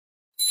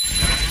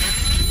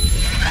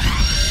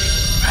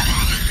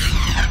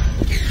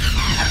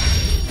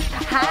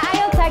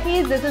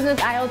Techies, this is Ms.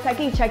 IO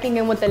Techie checking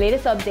in with the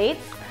latest updates.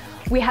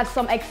 We have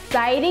some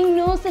exciting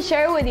news to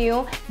share with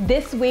you.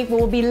 This week we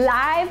will be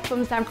live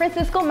from San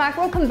Francisco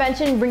Macro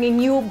Convention bringing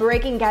you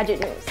breaking gadget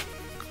news.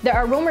 There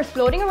are rumors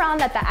floating around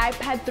that the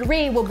iPad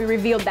 3 will be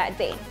revealed that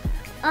day.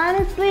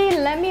 Honestly,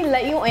 let me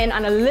let you in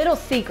on a little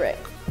secret.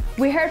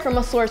 We heard from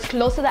a source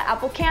close to the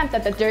Apple camp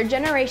that the third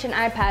generation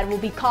iPad will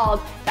be called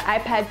the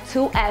iPad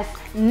 2S,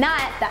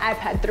 not the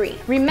iPad 3.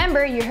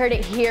 Remember, you heard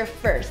it here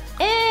first.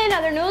 In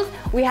other news,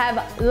 we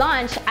have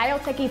launched IO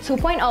Techie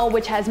 2.0,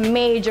 which has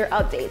major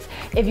updates.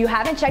 If you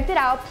haven't checked it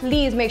out,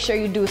 please make sure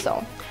you do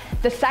so.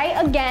 The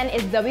site again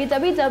is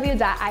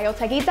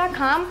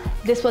www.iotechie.com.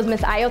 This was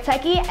Miss IO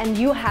Techie, and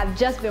you have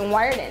just been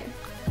wired in.